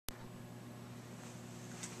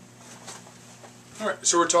Alright,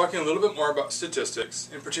 so we're talking a little bit more about statistics.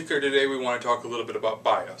 In particular today we want to talk a little bit about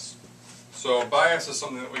bias. So bias is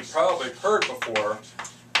something that we've probably heard before,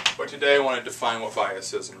 but today I want to define what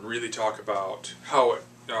bias is and really talk about how it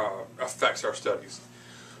affects our studies.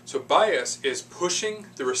 So bias is pushing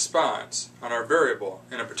the response on our variable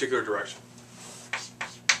in a particular direction.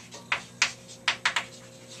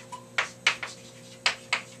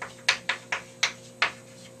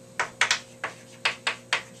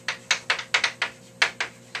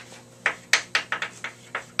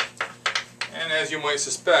 And as you might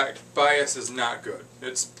suspect, bias is not good.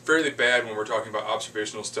 It's fairly bad when we're talking about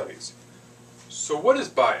observational studies. So what is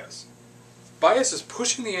bias? Bias is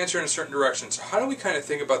pushing the answer in a certain direction. So how do we kind of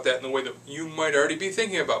think about that in the way that you might already be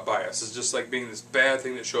thinking about bias? It's just like being this bad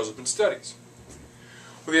thing that shows up in studies.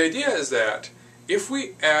 Well, the idea is that if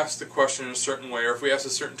we ask the question in a certain way, or if we ask a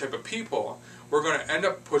certain type of people, we're going to end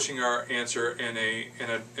up pushing our answer in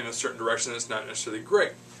a certain direction that's not necessarily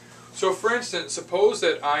great. So for instance, suppose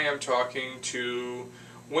that I am talking to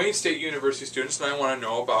Wayne State University students and I want to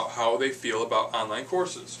know about how they feel about online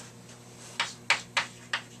courses.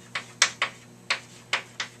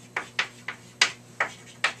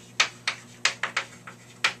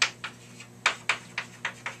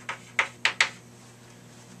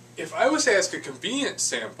 If I was to ask a convenience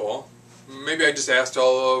sample, maybe I just asked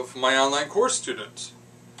all of my online course students,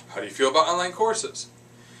 how do you feel about online courses?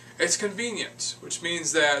 It's convenience, which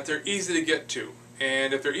means that they're easy to get to.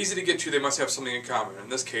 And if they're easy to get to, they must have something in common. In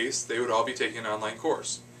this case, they would all be taking an online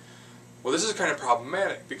course. Well, this is kind of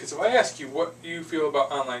problematic, because if I ask you what you feel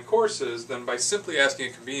about online courses, then by simply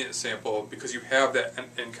asking a convenience sample, because you have that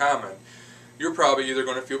in common, you're probably either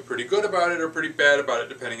going to feel pretty good about it or pretty bad about it,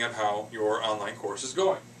 depending on how your online course is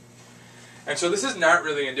going. And so this is not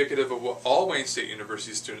really indicative of what all Wayne State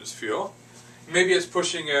University students feel. Maybe it's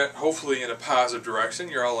pushing it, hopefully, in a positive direction.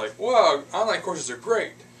 You're all like, wow, online courses are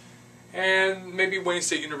great. And maybe Wayne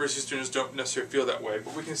State University students don't necessarily feel that way,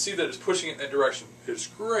 but we can see that it's pushing it in that direction. It's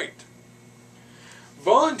great.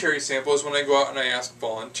 Voluntary sample is when I go out and I ask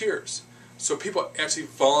volunteers. So people actually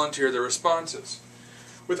volunteer their responses.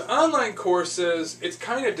 With online courses, it's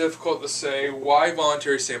kind of difficult to say why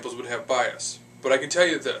voluntary samples would have bias. But I can tell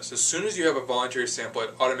you this, as soon as you have a voluntary sample,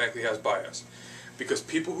 it automatically has bias. Because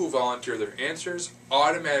people who volunteer their answers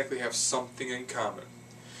automatically have something in common.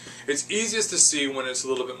 It's easiest to see when it's a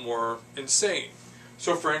little bit more insane.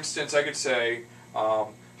 So for instance, I could say,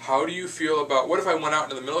 how do you feel about, what if I went out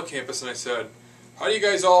into the middle of campus and I said, how do you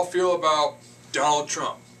guys all feel about Donald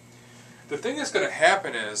Trump? The thing that's going to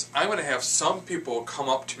happen is, I'm going to have some people come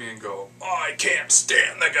up to me and go, oh, I can't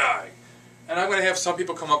stand the guy. And I'm going to have some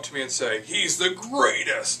people come up to me and say, he's the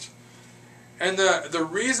greatest. And the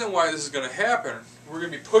reason why this is going to happen, we're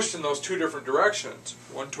going to be pushed in those two different directions,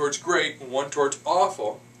 one towards great and one towards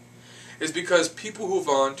awful, is because people who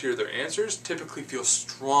volunteer their answers typically feel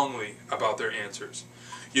strongly about their answers.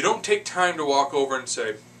 You don't take time to walk over and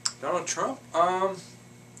say, Donald Trump,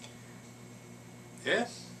 yeah,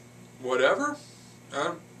 whatever,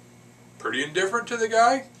 pretty indifferent to the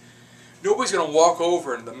guy. Nobody's going to walk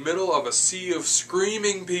over in the middle of a sea of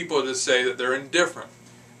screaming people to say that they're indifferent.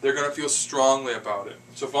 They're going to feel strongly about it.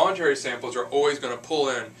 So voluntary samples are always going to pull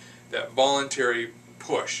in that voluntary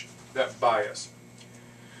push, that bias.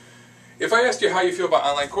 If I asked you how you feel about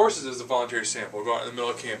online courses as a voluntary sample, go out in the middle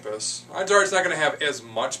of campus, odds are it's not going to have as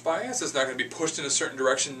much bias. It's not going to be pushed in a certain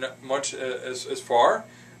direction much as far.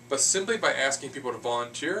 But simply by asking people to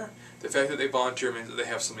volunteer, the fact that they volunteer means that they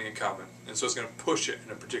have something in common. And so it's going to push it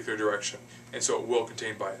in a particular direction. And so it will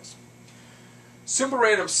contain bias. Simple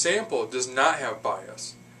random sample does not have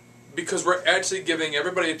bias, because we're actually giving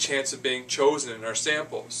everybody a chance of being chosen in our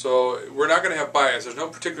sample. So we're not going to have bias. There's no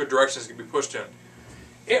particular direction it's going to be pushed in.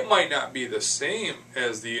 It might not be the same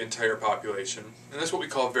as the entire population, and that's what we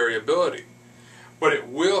call variability. But it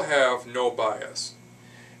will have no bias.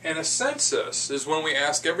 And a census is when we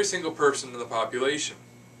ask every single person in the population.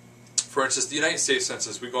 For instance, the United States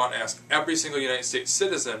Census, we go out and ask every single United States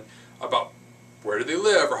citizen about where do they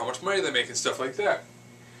live or how much money they make and stuff like that.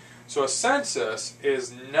 So a census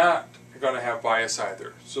is not going to have bias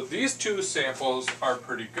either. So these two samples are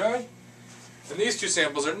pretty good, and these two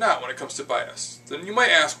samples are not when it comes to bias. Then you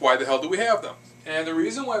might ask, why the hell do we have them? And the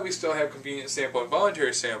reason why we still have convenience sample and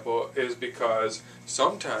voluntary sample is because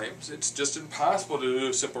sometimes it's just impossible to do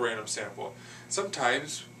a simple random sample.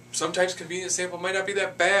 Sometimes convenience sample might not be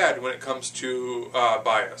that bad when it comes to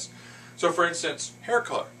bias. So for instance, hair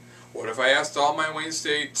color. What if I asked all my Wayne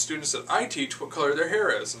State students that I teach what color their hair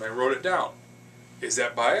is, and I wrote it down? Is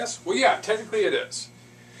that bias? Well, yeah, technically it is.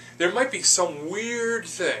 there might be some weird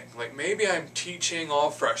thing, like maybe I'm teaching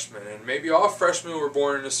all freshmen, and maybe all freshmen were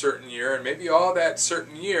born in a certain year, and maybe all that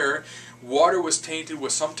certain year water was tainted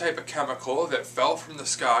with some type of chemical that fell from the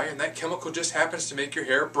sky, and that chemical just happens to make your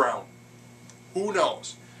hair brown. Who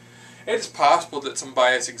knows? It's possible that some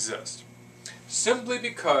bias exists. Simply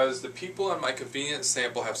because the people in my convenience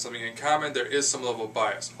sample have something in common, there is some level of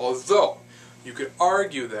bias. Although, you could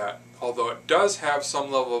argue that, although it does have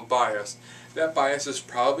some level of bias, that bias is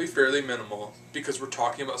probably fairly minimal because we're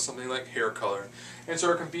talking about something like hair color. And so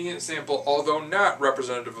our convenience sample, although not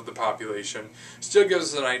representative of the population, still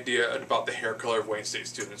gives us an idea about the hair color of Wayne State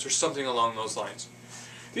students or something along those lines.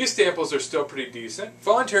 These samples are still pretty decent.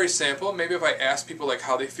 Voluntary sample, maybe if I ask people like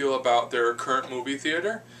how they feel about their current movie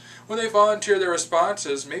theater, when they volunteer their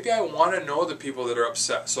responses, maybe I want to know the people that are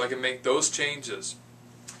upset so I can make those changes.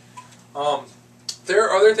 There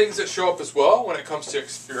are other things that show up as well when it comes to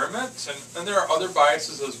experiments, and there are other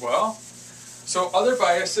biases as well. So other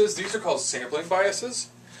biases, these are called sampling biases.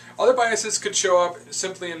 Other biases could show up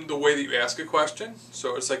simply in the way that you ask a question.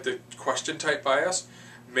 So it's like the question type bias.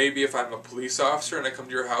 Maybe if I'm a police officer and I come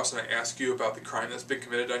to your house and I ask you about the crime that's been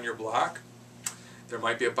committed on your block, there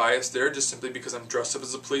might be a bias there just simply because I'm dressed up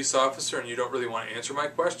as a police officer and you don't really want to answer my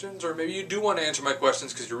questions. Or maybe you do want to answer my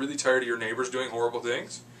questions because you're really tired of your neighbors doing horrible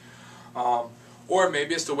things. Or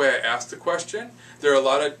maybe it's the way I ask the question. There are a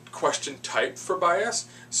lot of question type for bias.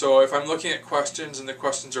 So if I'm looking at questions and the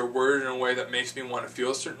questions are worded in a way that makes me want to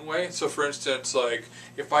feel a certain way. So for instance, like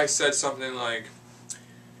if I said something like,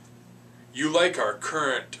 "You like our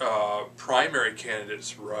current primary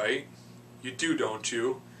candidates, right? You do, don't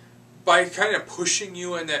you?" By kind of pushing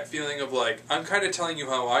you in that feeling of like, I'm kind of telling you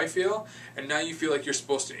how I feel, and now you feel like you're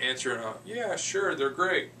supposed to answer in a, "Yeah, sure, they're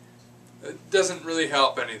great." It doesn't really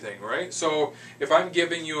help anything, right? So if I'm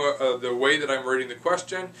giving you the way that I'm wording the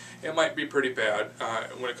question, it might be pretty bad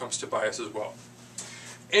when it comes to bias as well.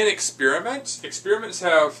 In experiments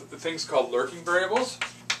have things called lurking variables.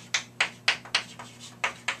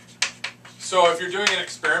 So if you're doing an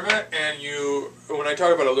experiment and when I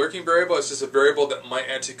talk about a lurking variable, it's just a variable that might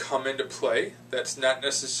actually come into play. That's not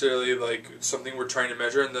necessarily like something we're trying to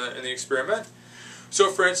measure in the experiment. So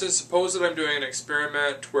for instance, suppose that I'm doing an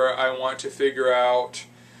experiment where I want to figure out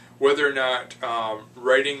whether or not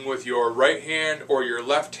writing with your right hand or your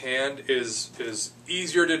left hand is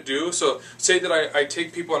easier to do. So say that I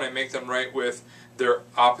take people and I make them write with their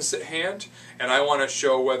opposite hand, and I want to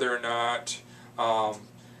show whether or not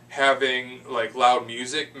having like loud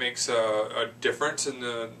music makes a difference in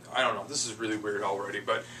the, I don't know, this is really weird already,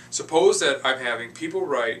 but suppose that I'm having people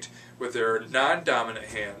write with their non-dominant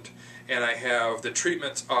hand, and I have the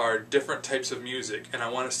treatments are different types of music, and I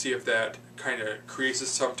want to see if that kind of creates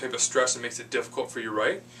some type of stress and makes it difficult for you to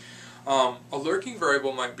write. A lurking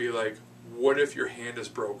variable might be like, what if your hand is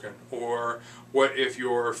broken? Or what if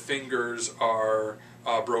your fingers are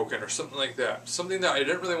broken? Or something like that. Something that I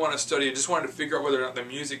didn't really want to study, I just wanted to figure out whether or not the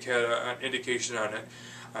music had an indication on it,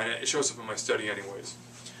 and it shows up in my study anyways.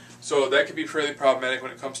 So that could be fairly problematic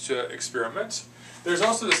when it comes to experiments. There's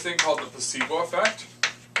also this thing called the placebo effect.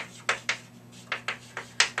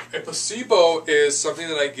 A placebo is something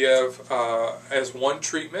that I give as one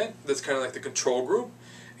treatment that's kind of like the control group,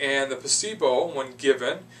 and the placebo, when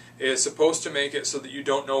given, is supposed to make it so that you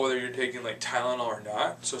don't know whether you're taking like Tylenol or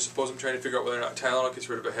not. So suppose I'm trying to figure out whether or not Tylenol gets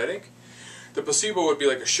rid of a headache. The placebo would be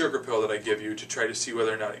like a sugar pill that I give you to try to see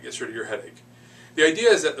whether or not it gets rid of your headache. The idea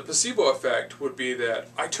is that the placebo effect would be that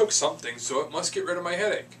I took something, so it must get rid of my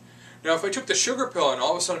headache. Now if I took the sugar pill and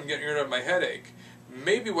all of a sudden I'm getting rid of my headache,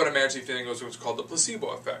 maybe what I'm actually feeling is what's called the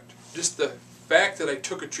placebo effect. Just the fact that I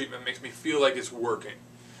took a treatment makes me feel like it's working.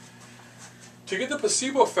 To get the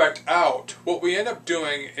placebo effect out, what we end up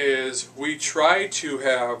doing is we try to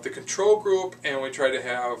have the control group and we try to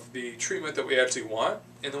have the treatment that we actually want,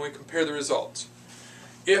 and then we compare the results.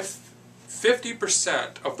 If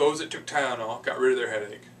 50% of those that took Tylenol got rid of their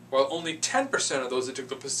headache, while only 10% of those that took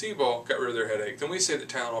the placebo got rid of their headache, then we say that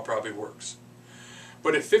Tylenol probably works.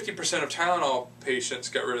 But if 50% of Tylenol patients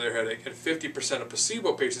got rid of their headache and 50% of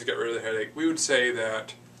placebo patients got rid of their headache, we would say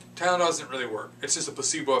that Tylenol doesn't really work. It's just a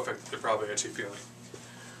placebo effect that they're probably actually feeling.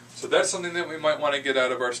 So that's something that we might want to get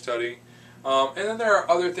out of our study. And then there are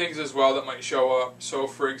other things as well that might show up. So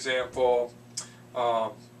for example,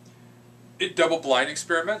 double-blind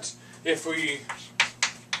experiments. If we're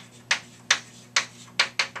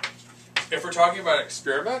talking about an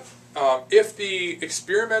experiment, if the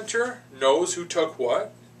experimenter knows who took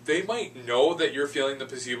what, they might know that you're feeling the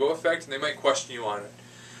placebo effect, and they might question you on it.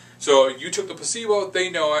 So you took the placebo, they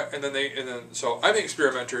know it, and then so I'm the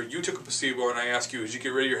experimenter, you took a placebo, and I ask you, did you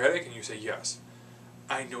get rid of your headache? And you say yes.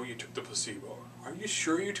 I know you took the placebo. Are you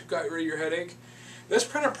sure you got rid of your headache? That's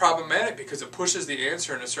kind of problematic because it pushes the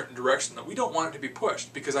answer in a certain direction that we don't want it to be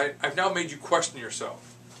pushed, because I've now made you question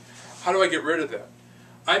yourself. How do I get rid of that?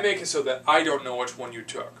 I make it so that I don't know which one you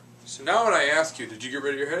took. So now when I ask you, did you get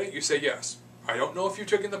rid of your headache? You say yes. I don't know if you've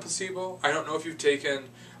taken the placebo. I don't know if you've taken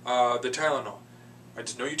the Tylenol. I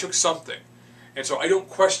just know you took something. And so I don't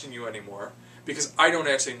question you anymore because I don't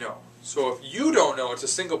actually know. So if you don't know, it's a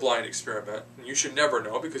single blind experiment, and you should never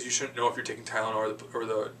know because you shouldn't know if you're taking Tylenol or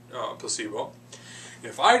the placebo. And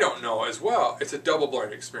if I don't know as well, it's a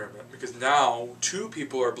double-blind experiment because now 2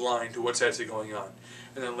 people are blind to what's actually going on.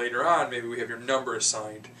 And then later on, maybe we have your number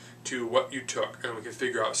assigned to what you took, and we can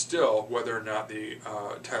figure out still whether or not the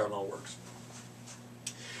Tylenol works.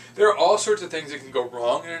 There are all sorts of things that can go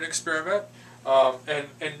wrong in an experiment.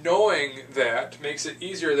 And knowing that makes it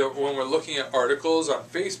easier that when we're looking at articles on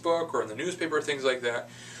Facebook or in the newspaper, things like that,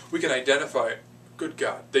 we can identify, good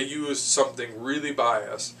God, they used something really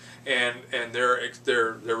biased, and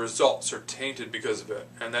their results are tainted because of it,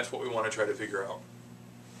 and that's what we want to try to figure out.